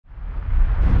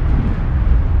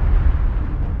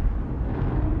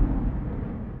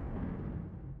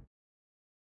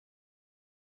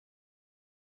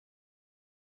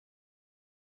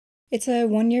It's a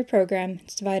one-year program.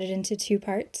 It's divided into two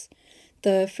parts.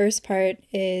 The first part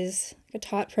is a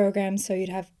taught program, so you'd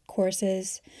have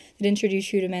courses that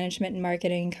introduce you to management and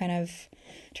marketing, kind of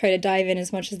try to dive in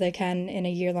as much as they can in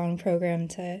a year-long program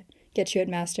to get you at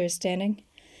master's standing.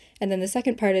 And then the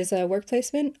second part is a work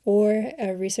placement or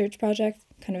a research project,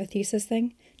 kind of a thesis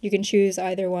thing. You can choose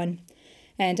either one.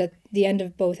 And at the end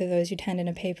of both of those, you'd hand in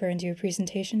a paper and do a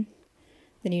presentation.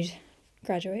 Then you'd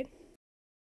graduate.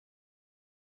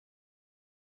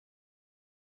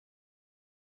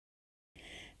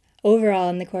 Overall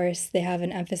in the course, they have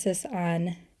an emphasis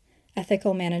on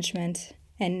ethical management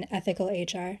and ethical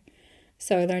HR.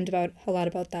 So I learned a lot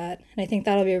about that. And I think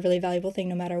that'll be a really valuable thing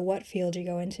no matter what field you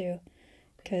go into,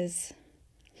 because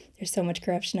there's so much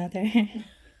corruption out there.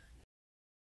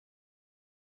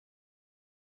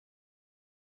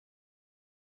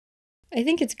 I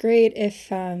think it's great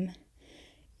if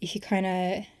you kind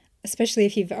of, especially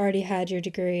if you've already had your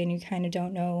degree and you kind of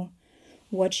don't know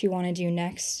what you want to do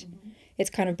next. Mm-hmm. It's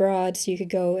kind of broad, so you could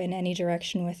go in any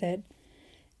direction with it.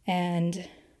 And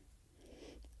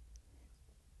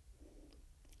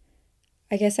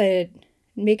I guess I'd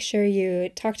make sure you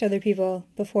talk to other people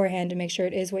beforehand to make sure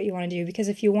it is what you want to do. Because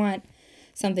if you want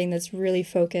something that's really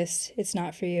focused, it's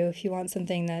not for you. If you want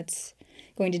something that's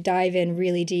going to dive in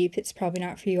really deep, it's probably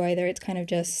not for you either. It's kind of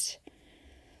just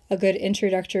a good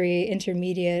introductory,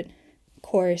 intermediate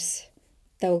course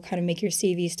that will kind of make your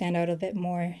CV stand out a bit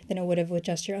more than it would have with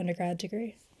just your undergrad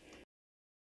degree.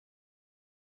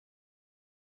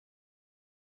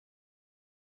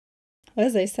 Well,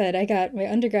 as I said, I got my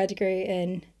undergrad degree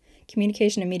in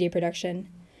communication and media production,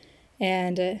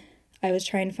 and I was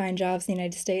trying to find jobs in the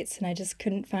United States, and I just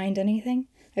couldn't find anything.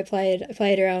 I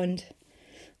applied around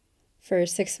for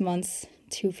 6 months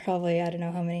to probably, I don't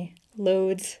know how many,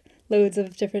 loads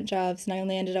of different jobs, and I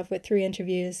only ended up with 3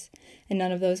 interviews, and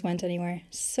none of those went anywhere.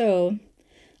 So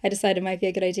I decided it might be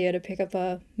a good idea to pick up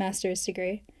a master's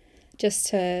degree, just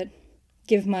to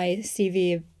give my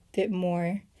CV a bit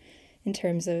more in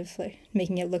terms of like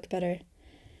making it look better.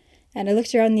 And I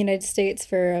looked around the United States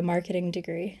for a marketing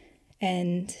degree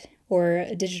or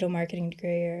a digital marketing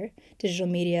degree or digital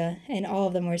media, and all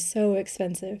of them were so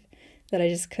expensive that I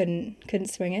just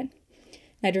couldn't swing it.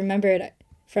 And I'd remembered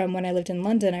from when I lived in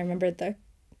London, I remembered the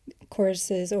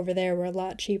courses over there were a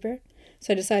lot cheaper.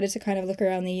 So I decided to kind of look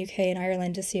around the UK and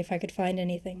Ireland to see if I could find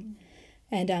anything.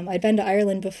 And I'd been to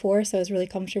Ireland before, so I was really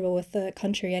comfortable with the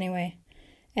country anyway.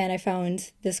 And I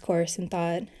found this course and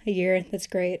thought, a year, that's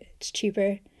great, it's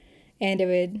cheaper, and it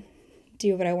would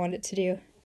do what I want it to do.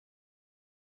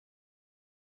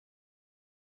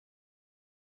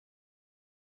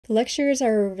 The lecturers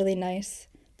are really nice.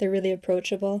 They're really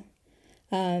approachable.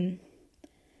 I'd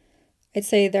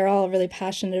say they're all really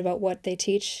passionate about what they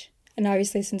teach. And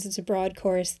obviously, since it's a broad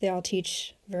course, they all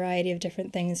teach a variety of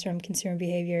different things, from consumer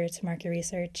behavior to market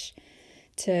research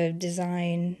to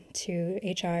design to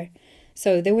HR.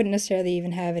 So they wouldn't necessarily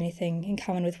even have anything in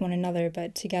common with one another,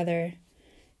 but together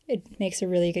it makes a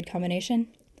really good combination.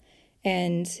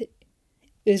 And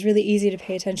it was really easy to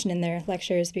pay attention in their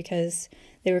lectures because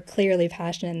they were clearly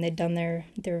passionate and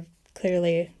they're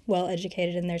clearly well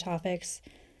educated in their topics.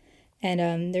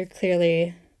 And they're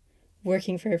clearly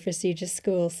working for a prestigious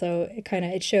school, so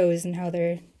it shows in how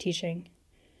they're teaching.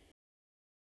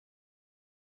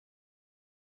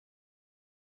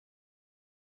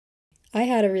 I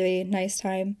had a really nice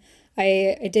time.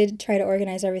 I did try to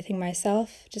organize everything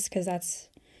myself, just because that's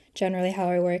generally how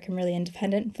I work. I'm really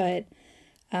independent, but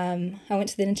I went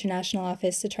to the international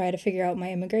office to try to figure out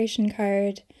my immigration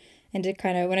card, and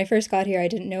when I first got here, I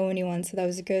didn't know anyone, so that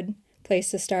was a good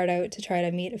place to start out to try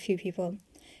to meet a few people.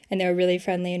 And they were really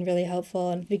friendly and really helpful.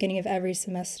 And at the beginning of every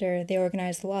semester, they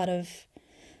organized a lot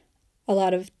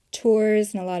of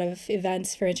tours and a lot of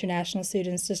events for international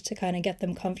students, just to kind of get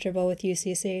them comfortable with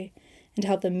UCC and to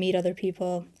help them meet other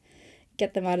people,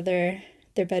 get them out of their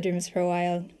bedrooms for a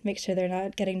while, make sure they're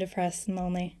not getting depressed and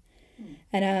lonely.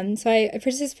 And so I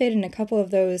participated in a couple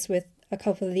of those with a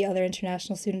couple of the other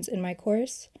international students in my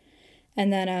course.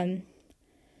 And then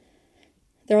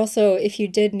they're also, if you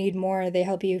did need more, they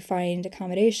help you find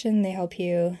accommodation. They help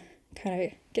you kind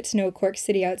of get to know Cork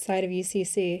City outside of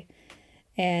UCC.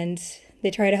 And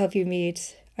they try to help you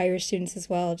meet Irish students as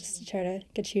well, just to try to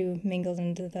get you mingled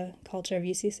into the culture of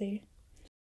UCC.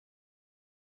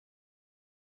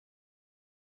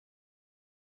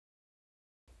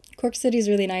 Cork City is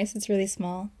really nice. It's really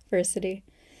small for a city,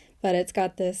 but it's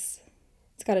got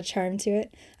a charm to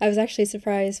it. I was actually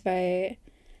surprised by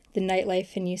the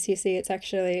nightlife in UCC. It's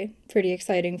actually pretty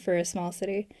exciting for a small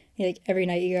city. Like every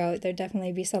night you go out, there'd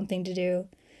definitely be something to do,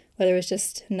 whether it was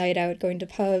just night out, going to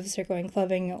pubs or going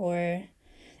clubbing, or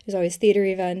There's always theater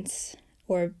events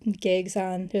or gigs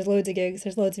on. There's loads of gigs.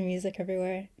 There's loads of music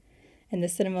everywhere. And the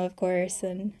cinema, of course,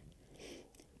 and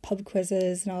pub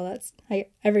quizzes and all that.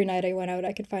 Every night I went out,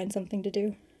 I could find something to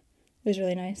do. It was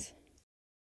really nice.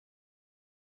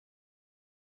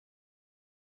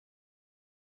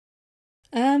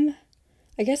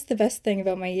 I guess the best thing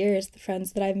about my year is the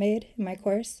friends that I've made in my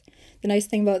course. The nice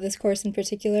thing about this course in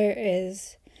particular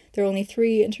is there were only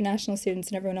 3 international students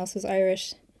and everyone else was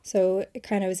Irish. So it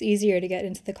kind of was easier to get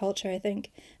into the culture, I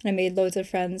think. And I made loads of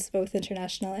friends, both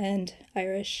international and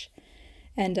Irish.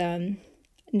 And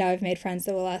now I've made friends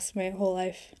that will last my whole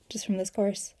life just from this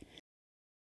course.